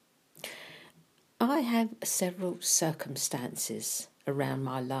I have several circumstances around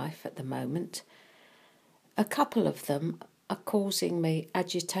my life at the moment. A couple of them are causing me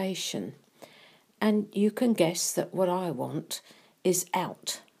agitation, and you can guess that what I want is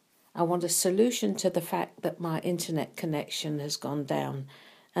out. I want a solution to the fact that my internet connection has gone down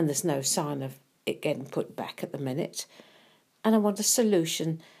and there's no sign of it getting put back at the minute. And I want a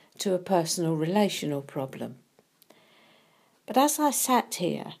solution to a personal relational problem. But as I sat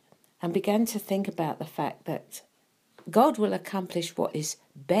here and began to think about the fact that God will accomplish what is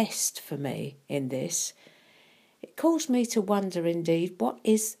best for me in this, it caused me to wonder indeed, what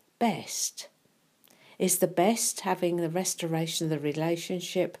is best? Is the best having the restoration of the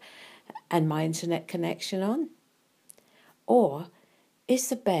relationship and my internet connection on? Or is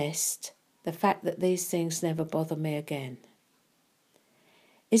the best the fact that these things never bother me again?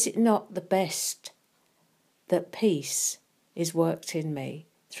 Is it not the best that peace is worked in me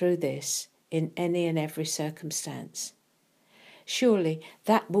through this in any and every circumstance? Surely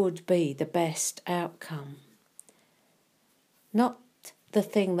that would be the best outcome. Not the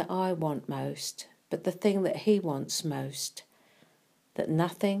thing that I want most, but the thing that He wants most. That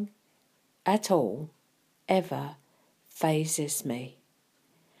nothing at all ever phases me.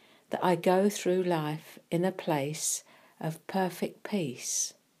 That I go through life in a place of perfect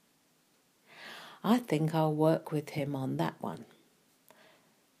peace. I think I'll work with Him on that one.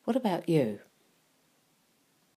 What about you?